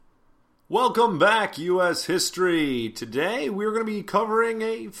Welcome back, U.S. History. Today, we're going to be covering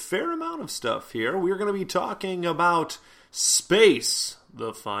a fair amount of stuff here. We're going to be talking about space,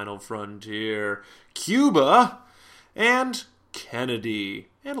 the final frontier, Cuba, and Kennedy,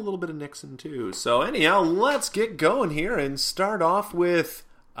 and a little bit of Nixon, too. So anyhow, let's get going here and start off with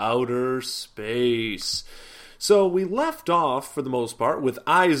outer space. So we left off, for the most part, with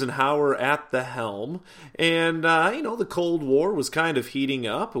Eisenhower at the helm, and, the Cold War was kind of heating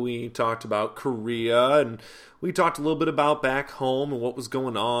up. We talked about Korea, and we talked a little bit about back home and what was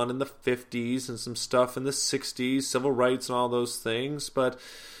going on in the 50s and some stuff in the 60s, civil rights and all those things, but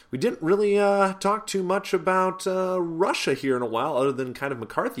we didn't really talk too much about Russia here in a while, other than kind of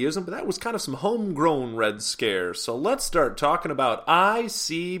McCarthyism, but that was kind of some homegrown Red Scare. So let's start talking about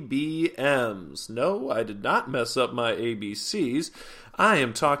ICBMs. No, I did not mess up my ABCs. I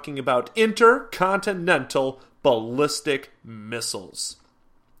am talking about intercontinental ballistic missiles.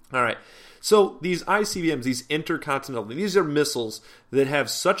 All right. So these ICBMs, these intercontinental, these are missiles that have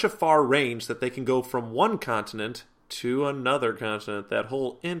such a far range that they can go from one continent to another continent, that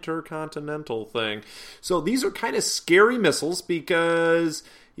whole intercontinental thing. So these are kind of scary missiles because,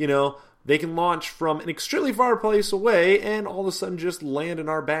 they can launch from an extremely far place away and all of a sudden just land in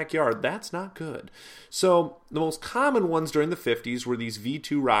our backyard. That's not good. So the most common ones during the 50s were these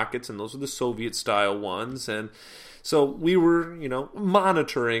V-2 rockets, and those were the Soviet-style ones, and so we were,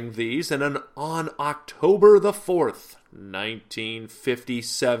 monitoring these, and then on October the 4th,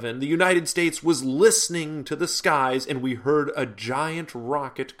 1957, the United States was listening to the skies, and we heard a giant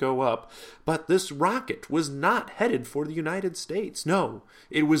rocket go up. But this rocket was not headed for the United States. No,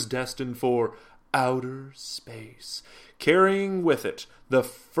 it was destined for outer space, carrying with it the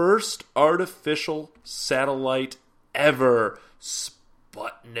first artificial satellite ever,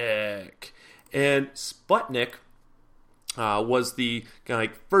 Sputnik. And Sputnik was the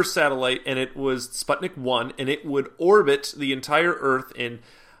first satellite, and it was Sputnik 1, and it would orbit the entire Earth in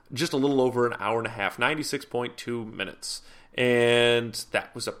just a little over an hour and a half, 96.2 minutes. And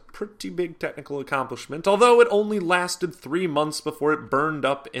that was a pretty big technical accomplishment, although it only lasted 3 months before it burned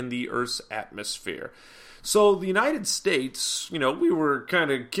up in the Earth's atmosphere. So the United States, we were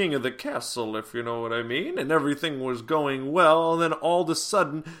kind of king of the castle, if you know what I mean, and everything was going well, and then all of a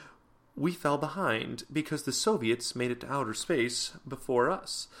sudden we fell behind because the Soviets made it to outer space before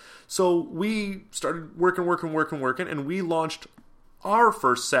us. So we started working, and we launched our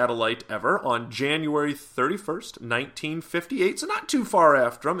first satellite ever on January 31st, 1958, so not too far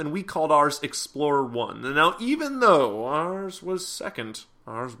after them, and we called ours Explorer 1. And now, even though ours was second,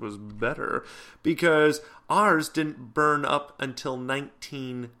 ours was better, because ours didn't burn up until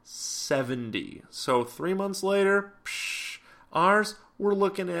 1970. So 3 months later, ours, we're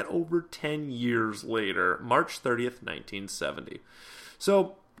looking at over 10 years later, March 30th, 1970.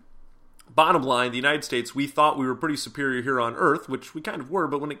 So, bottom line, the United States, we thought we were pretty superior here on Earth, which we kind of were,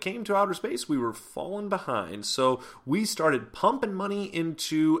 but when it came to outer space, we were falling behind. So, we started pumping money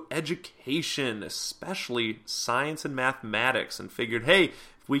into education, especially science and mathematics, and figured, hey,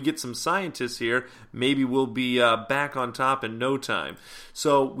 if we get some scientists here, maybe we'll be back on top in no time.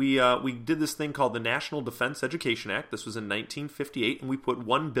 So we did this thing called the National Defense Education Act. This was in 1958, and we put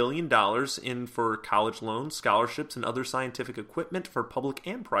 $1 billion in for college loans, scholarships, and other scientific equipment for public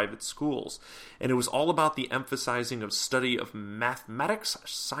and private schools. And it was all about the emphasizing of study of mathematics,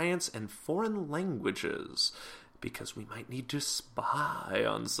 science, and foreign languages, because we might need to spy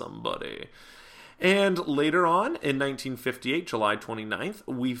on somebody. And later on, in 1958, July 29th,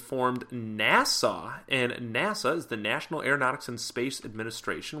 we formed NASA. And NASA is the National Aeronautics and Space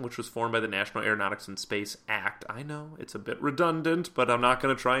Administration, which was formed by the National Aeronautics and Space Act. I know, it's a bit redundant, but I'm not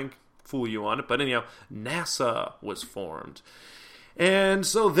going to try and fool you on it. But anyhow, NASA was formed. And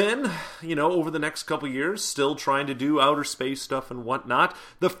so then, over the next couple years, still trying to do outer space stuff and whatnot,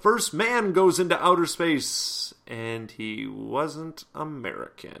 the first man goes into outer space, and he wasn't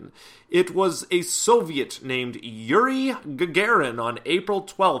American. It was a Soviet named Yuri Gagarin on April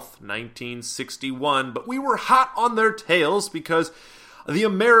 12th, 1961, but we were hot on their tails because the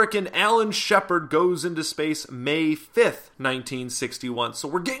American Alan Shepard goes into space May 5th, 1961, so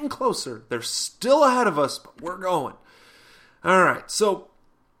we're getting closer. They're still ahead of us, but we're going. All right, so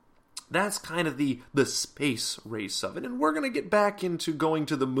that's kind of the space race of it, and we're going to get back into going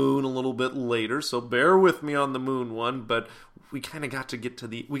to the moon a little bit later, so bear with me on the moon one, but we kind of got to get to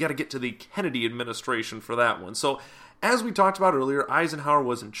the Kennedy administration for that one. So, as we talked about earlier, Eisenhower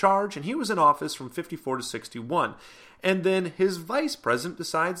was in charge, and he was in office from 54 to 61. And then his vice president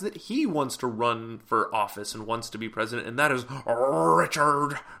decides that he wants to run for office and wants to be president, and that is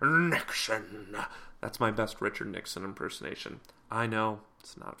Richard Nixon. That's my best Richard Nixon impersonation. I know,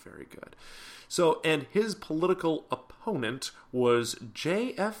 It's not very good. So, and his political opponent was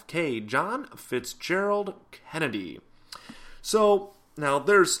JFK, John Fitzgerald Kennedy. So, now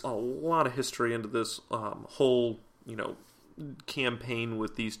there's a lot of history into this whole, campaign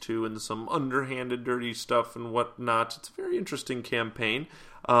with these two and some underhanded, dirty stuff and whatnot. It's a very interesting campaign.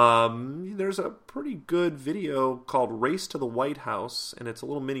 There's a pretty good video called Race to the White House, and it's a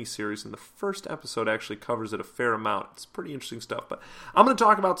little mini-series, and the first episode actually covers it a fair amount. It's pretty interesting stuff, but I'm going to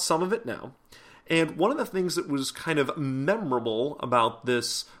talk about some of it now. And one of the things that was kind of memorable about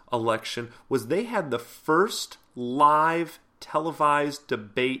this election was they had the first live televised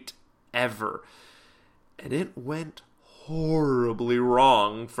debate ever. And it went horribly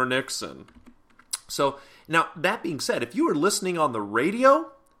wrong for Nixon. So, now, that being said, if you were listening on the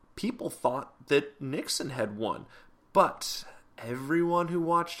radio, people thought that Nixon had won. But everyone who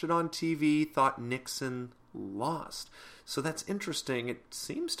watched it on TV thought Nixon lost. So that's interesting. It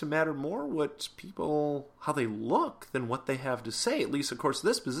seems to matter more how they look than what they have to say. At least, of course,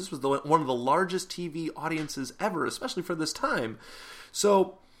 because this was one of the largest TV audiences ever, especially for this time.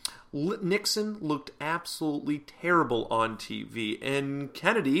 So Nixon looked absolutely terrible on TV, and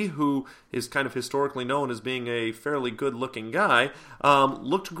Kennedy, who is kind of historically known as being a fairly good-looking guy,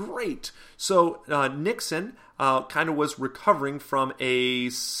 looked great. So Nixon kind of was recovering from a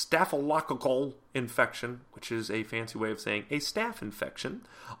staphylococcal infection, which is a fancy way of saying a staph infection.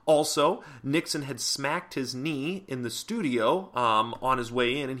 Also, Nixon had smacked his knee in the studio on his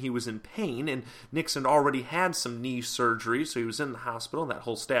way in, and he was in pain, and Nixon already had some knee surgery, so he was in the hospital, that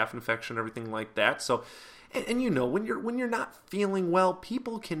whole staph infection, everything like that. So, and when you're not feeling well,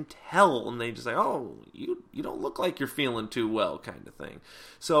 people can tell, and they just say, oh, you don't look like you're feeling too well, kind of thing.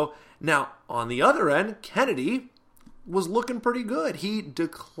 So, now, on the other end, Kennedy was looking pretty good. He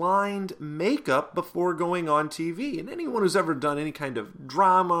declined makeup before going on TV. And anyone who's ever done any kind of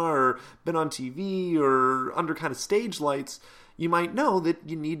drama or been on TV or under kind of stage lights, you might know that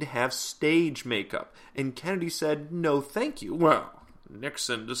you need to have stage makeup. And Kennedy said, no, thank you. Well,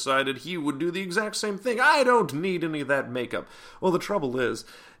 Nixon decided he would do the exact same thing. I don't need any of that makeup. Well, the trouble is,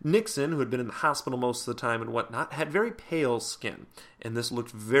 Nixon, who had been in the hospital most of the time and whatnot, had very pale skin, and this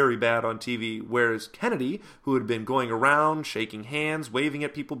looked very bad on TV, whereas Kennedy, who had been going around, shaking hands, waving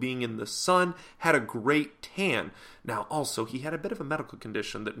at people, being in the sun, had a great tan. Now, also, he had a bit of a medical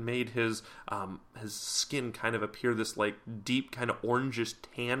condition that made his skin kind of appear this, deep, kind of orangish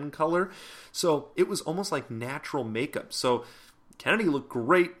tan color, so it was almost like natural makeup. So Kennedy looked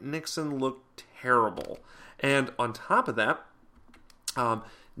great, Nixon looked terrible. And on top of that,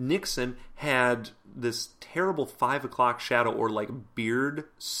 Nixon had this terrible 5 o'clock shadow or beard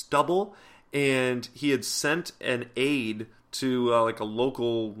stubble, and he had sent an aide to a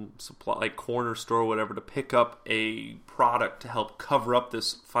local supply, corner store or whatever, to pick up a product to help cover up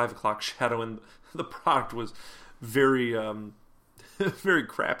this 5 o'clock shadow, and the product was very very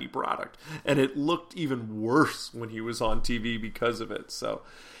crappy product, and it looked even worse when he was on TV because of it. So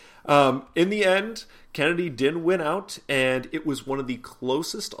in the end, Kennedy did win out, and it was one of the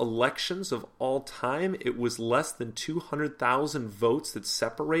closest elections of all time. It was less than 200,000 votes that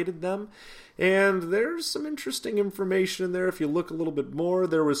separated them, and there's some interesting information in there. If you look a little bit more,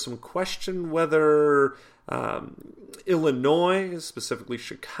 there was some question whether Illinois, specifically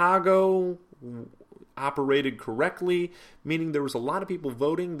Chicago, operated correctly, meaning there was a lot of people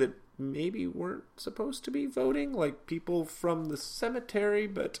voting that maybe weren't supposed to be voting, like people from the cemetery,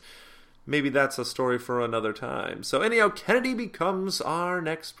 but maybe that's a story for another time. So anyhow, Kennedy becomes our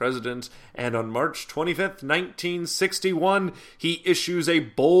next president, and on March 25th, 1961, he issues a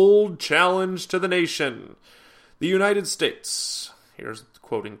bold challenge to the nation. The United States, here's the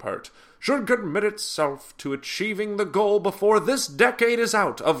quoting part, should commit itself to achieving the goal before this decade is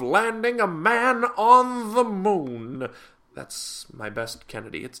out of landing a man on the moon. That's my best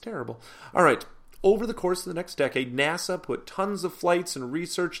Kennedy. It's terrible. All right. Over the course of the next decade, NASA put tons of flights and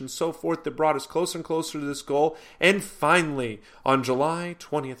research and so forth that brought us closer and closer to this goal. And finally, on July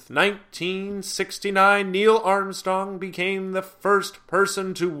 20th, 1969, Neil Armstrong became the first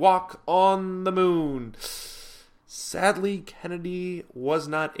person to walk on the moon. Sadly, Kennedy was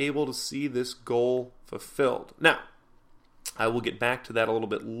not able to see this goal fulfilled. Now, I will get back to that a little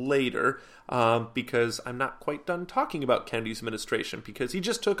bit later because I'm not quite done talking about Kennedy's administration, because he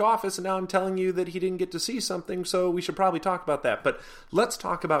just took office and now I'm telling you that he didn't get to see something, so we should probably talk about that. But let's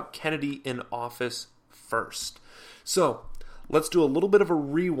talk about Kennedy in office first. So, let's do a little bit of a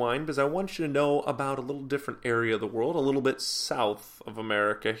rewind because I want you to know about a little different area of the world, a little bit south of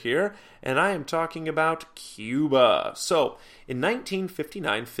America here, and I am talking about Cuba. So, in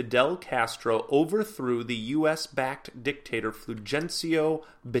 1959, Fidel Castro overthrew the U.S.-backed dictator Fulgencio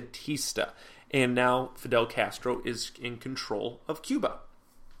Batista, and now Fidel Castro is in control of Cuba.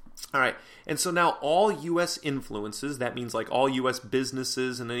 All right, and so now all U.S. influences, that means like all U.S.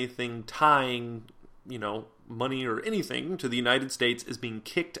 businesses and anything tying, money or anything to the United States is being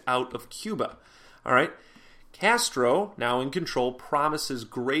kicked out of Cuba. All right, Castro, now in control, promises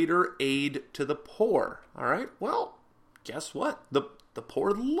greater aid to the poor. All right, well, guess what? The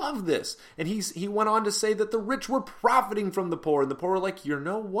poor love this. And he went on to say that the rich were profiting from the poor. And the poor were like, you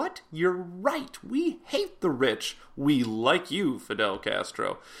know what? You're right. We hate the rich. We like you, Fidel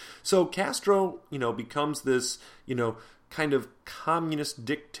Castro. So Castro, becomes this, kind of communist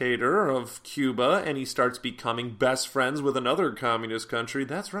dictator of Cuba. And he starts becoming best friends with another communist country.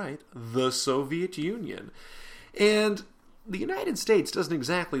 That's right, the Soviet Union. And the United States doesn't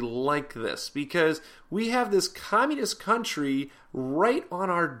exactly like this because we have this communist country right on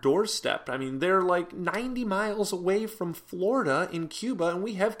our doorstep. I mean, they're like 90 miles away from Florida in Cuba, and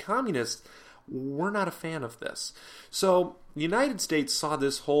we have communists. We're not a fan of this. So the United States saw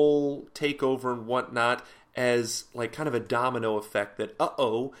this whole takeover and whatnot as like kind of a domino effect that,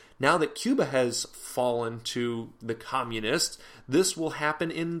 now that Cuba has fallen to the communists, this will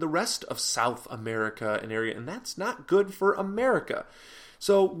happen in the rest of South America and area, and that's not good for America.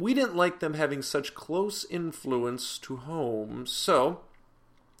 So we didn't like them having such close influence to home, so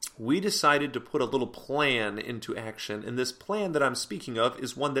we decided to put a little plan into action, and this plan that I'm speaking of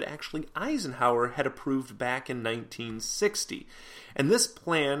is one that actually Eisenhower had approved back in 1960. And this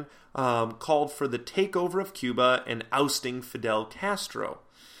plan called for the takeover of Cuba and ousting Fidel Castro.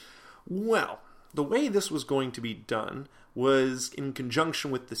 Well, the way this was going to be done was in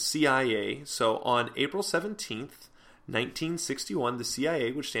conjunction with the CIA. So on April 17th, 1961, the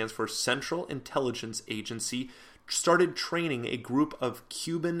CIA, which stands for Central Intelligence Agency, started training a group of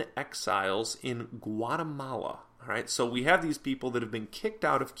Cuban exiles in Guatemala. All right, so we have these people that have been kicked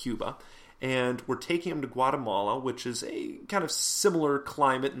out of Cuba, and we're taking them to Guatemala, which is a kind of similar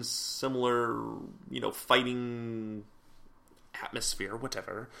climate and similar, fighting atmosphere,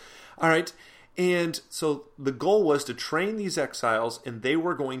 whatever. All right, and so the goal was to train these exiles, and they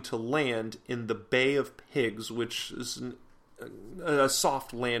were going to land in the Bay of Pigs, which is a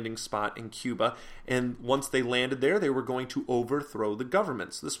soft landing spot in Cuba, and once they landed there, they were going to overthrow the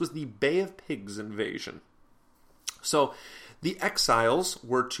government. So this was the Bay of Pigs invasion. So the exiles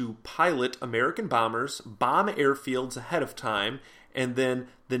were to pilot American bombers, bomb airfields ahead of time, and then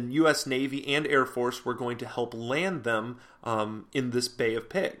the U.S. Navy and Air Force were going to help land them in this Bay of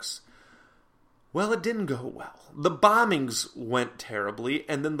Pigs. Well, it didn't go well. The bombings went terribly,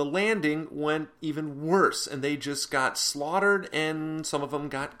 and then the landing went even worse, and they just got slaughtered, and some of them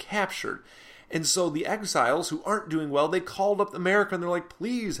got captured. And so the exiles, who aren't doing well, they called up America, and they're like,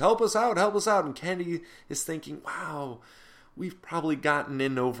 please, help us out. And Kennedy is thinking, wow, we've probably gotten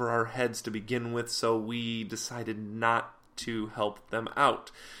in over our heads to begin with, so we decided not to help them out.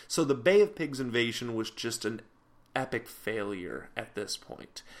 So the Bay of Pigs invasion was just an epic failure at this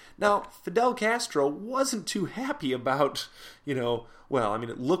point. Now, Fidel Castro wasn't too happy about, it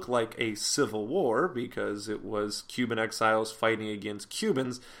looked like a civil war because it was Cuban exiles fighting against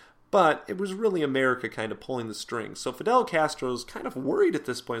Cubans, but it was really America kind of pulling the strings. So Fidel Castro's kind of worried at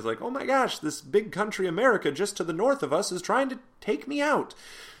this point. He's like, oh my gosh, this big country America just to the north of us is trying to take me out.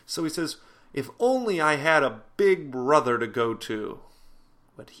 So he says, if only I had a big brother to go to.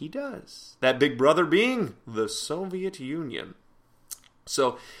 But he does. That big brother being the Soviet Union.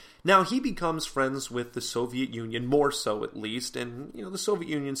 So now he becomes friends with the Soviet Union, more so at least, and the Soviet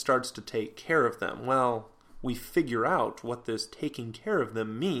Union starts to take care of them. Well, we figure out what this taking care of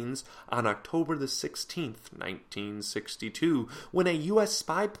them means on October the 16th, 1962, when a U.S.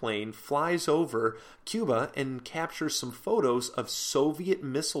 spy plane flies over Cuba and captures some photos of Soviet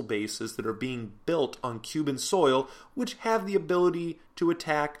missile bases that are being built on Cuban soil, which have the ability to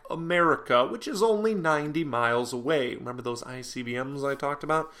attack America, which is only 90 miles away. Remember those ICBMs I talked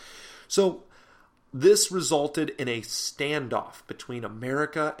about? So this resulted in a standoff between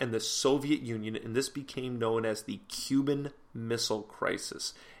America and the Soviet Union, and this became known as the Cuban Missile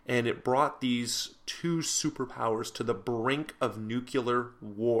Crisis. And it brought these two superpowers to the brink of nuclear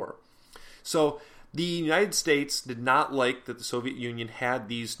war. So the United States did not like that the Soviet Union had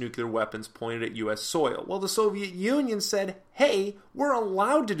these nuclear weapons pointed at U.S. soil. Well, the Soviet Union said, hey, we're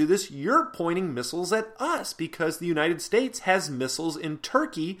allowed to do this. You're pointing missiles at us because the United States has missiles in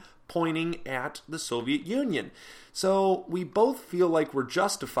Turkey pointing at the Soviet Union. So we both feel like we're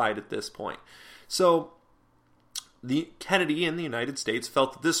justified at this point. So Kennedy and the United States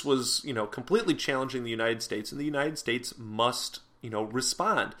felt that this was, completely challenging the United States, and the United States must,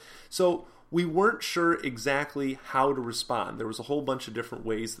 respond. So we weren't sure exactly how to respond. There was a whole bunch of different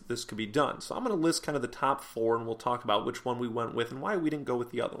ways that this could be done. So I'm going to list kind of the top 4, and we'll talk about which one we went with and why we didn't go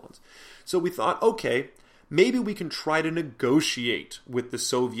with the other ones. So we thought, okay, maybe we can try to negotiate with the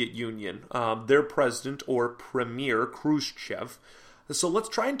Soviet Union, their president or premier, Khrushchev. So let's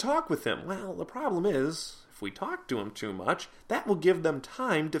try and talk with him. Well, the problem is, if we talk to him too much, that will give them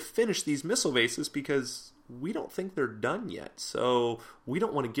time to finish these missile bases because we don't think they're done yet. So we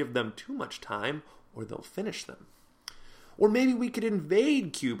don't want to give them too much time or they'll finish them. Or maybe we could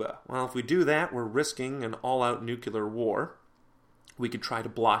invade Cuba. Well, if we do that, we're risking an all-out nuclear war. We could try to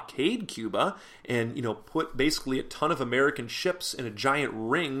blockade Cuba and, put basically a ton of American ships in a giant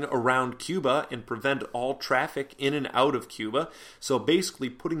ring around Cuba and prevent all traffic in and out of Cuba. So basically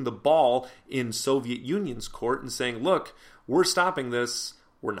putting the ball in Soviet Union's court and saying, look, we're stopping this.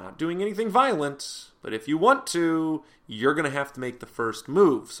 We're not doing anything violent, but if you want to, you're going to have to make the first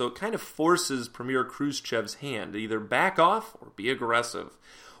move. So it kind of forces Premier Khrushchev's hand to either back off or be aggressive.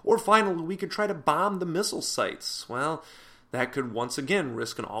 Or finally, we could try to bomb the missile sites. Well, that could once again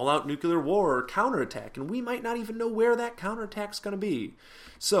risk an all-out nuclear war or counterattack, and we might not even know where that counterattack's going to be.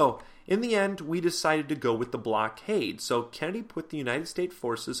 So, in the end, we decided to go with the blockade. So Kennedy put the United States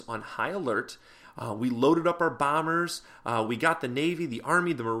forces on high alert. We loaded up our bombers. We got the Navy, the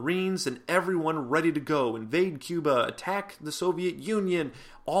Army, the Marines, and everyone ready to go. Invade Cuba, attack the Soviet Union,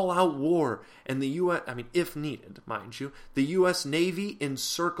 all-out war. And the U.S., if needed, mind you, the U.S. Navy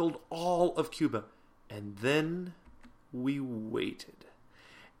encircled all of Cuba. And then we waited.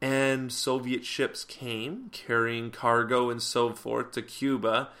 And Soviet ships came, carrying cargo and so forth to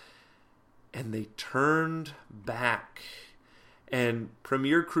Cuba, and they turned back. And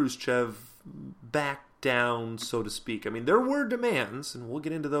Premier Khrushchev backed down, so to speak. There were demands, and we'll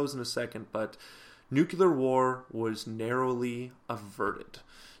get into those in a second, but nuclear war was narrowly averted.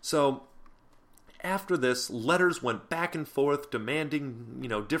 So after this, letters went back and forth demanding,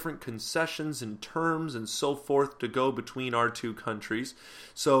 different concessions and terms and so forth to go between our two countries.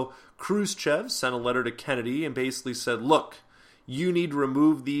 So Khrushchev sent a letter to Kennedy and basically said, look, you need to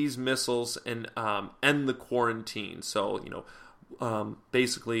remove these missiles and end the quarantine. So,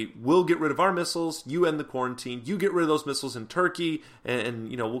 basically, we'll get rid of our missiles, you end the quarantine, you get rid of those missiles in Turkey, and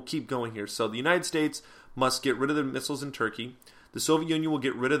we'll keep going here. So the United States must get rid of the missiles in Turkey. The Soviet Union will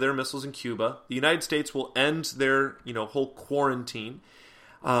get rid of their missiles in Cuba. The United States will end their, whole quarantine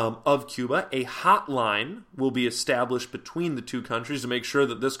of Cuba. A hotline will be established between the two countries to make sure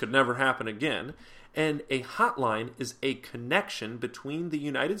that this could never happen again. And a hotline is a connection between the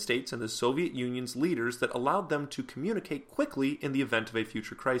United States and the Soviet Union's leaders that allowed them to communicate quickly in the event of a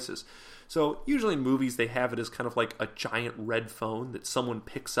future crisis. So usually in movies they have it as kind of like a giant red phone that someone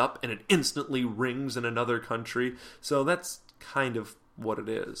picks up and it instantly rings in another country. So that's kind of what it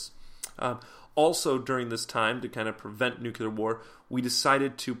is. Also, during this time, to kind of prevent nuclear war, we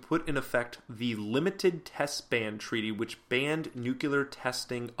decided to put in effect the Limited Test Ban Treaty, which banned nuclear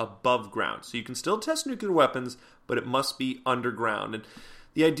testing above ground. So you can still test nuclear weapons, but it must be underground. And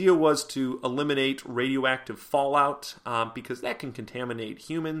the idea was to eliminate radioactive fallout because that can contaminate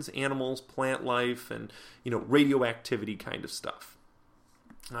humans, animals, plant life, and radioactivity kind of stuff.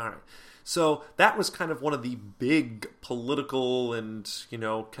 All right. So that was kind of one of the big political and,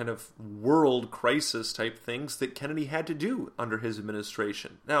 kind of world crisis type things that Kennedy had to do under his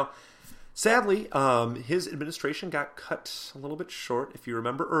administration. Now, sadly, his administration got cut a little bit short. If you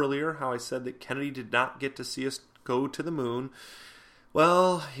remember earlier how I said that Kennedy did not get to see us go to the moon,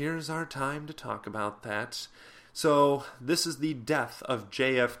 well, here's our time to talk about that. So this is the death of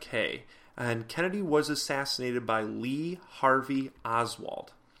JFK, and Kennedy was assassinated by Lee Harvey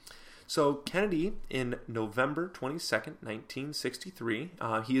Oswald. So Kennedy, in November 22nd, 1963,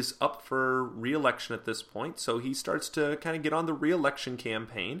 he is up for re-election at this point, so he starts to kind of get on the re-election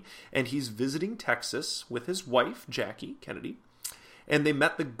campaign, and he's visiting Texas with his wife, Jackie Kennedy, and they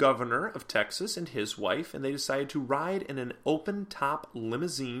met the governor of Texas and his wife, and they decided to ride in an open-top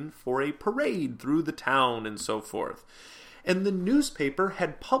limousine for a parade through the town and so forth. And the newspaper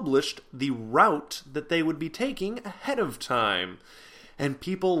had published the route that they would be taking ahead of time. And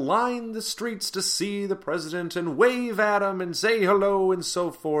people lined the streets to see the president and wave at him and say hello and so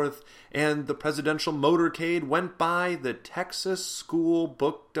forth. And the presidential motorcade went by the Texas School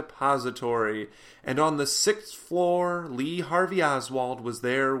Book Depository. And on the 6th floor, Lee Harvey Oswald was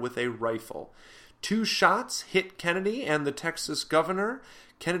there with a rifle. 2 shots hit Kennedy and the Texas governor.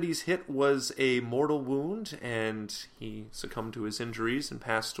 Kennedy's hit was a mortal wound, and he succumbed to his injuries and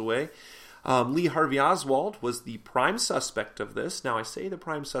passed away. Lee Harvey Oswald was the prime suspect of this. Now, I say the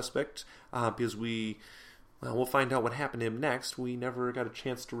prime suspect because we'll find out what happened to him next. We never got a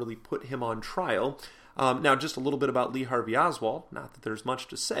chance to really put him on trial. Now, just a little bit about Lee Harvey Oswald. Not that there's much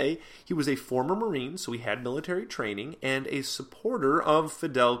to say. He was a former Marine, so he had military training, and a supporter of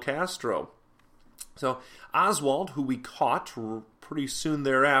Fidel Castro. So Oswald, who we caught pretty soon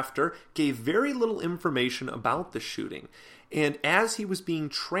thereafter, gave very little information about the shooting. And as he was being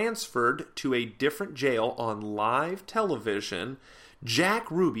transferred to a different jail on live television, Jack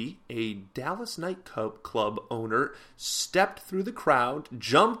Ruby, a Dallas nightclub owner, stepped through the crowd,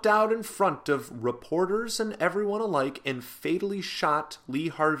 jumped out in front of reporters and everyone alike, and fatally shot Lee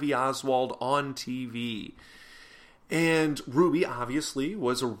Harvey Oswald on TV. And Ruby, obviously,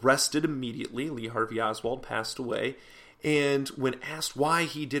 was arrested immediately. Lee Harvey Oswald passed away. And when asked why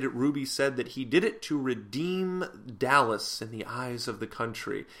he did it, Ruby said that he did it to redeem Dallas in the eyes of the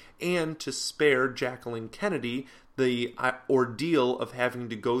country and to spare Jacqueline Kennedy the ordeal of having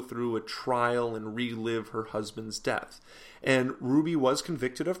to go through a trial and relive her husband's death. And Ruby was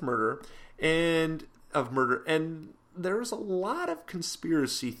convicted of murder, and there's a lot of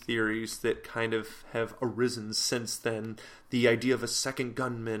conspiracy theories that kind of have arisen since then. The idea of a second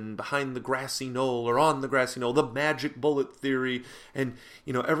gunman behind the grassy knoll or on the grassy knoll, the magic bullet theory, and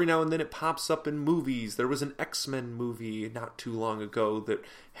every now and then it pops up in movies. There was an X-Men movie not too long ago that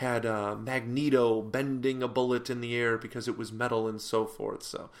had Magneto bending a bullet in the air because it was metal and so forth.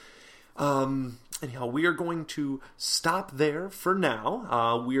 So anyhow, we are going to stop there for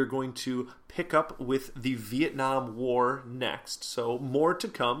now. We are going to pick up with the Vietnam War next. So more to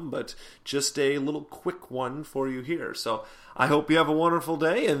come, but just a little quick one for you here. So I hope you have a wonderful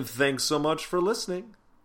day, and thanks so much for listening.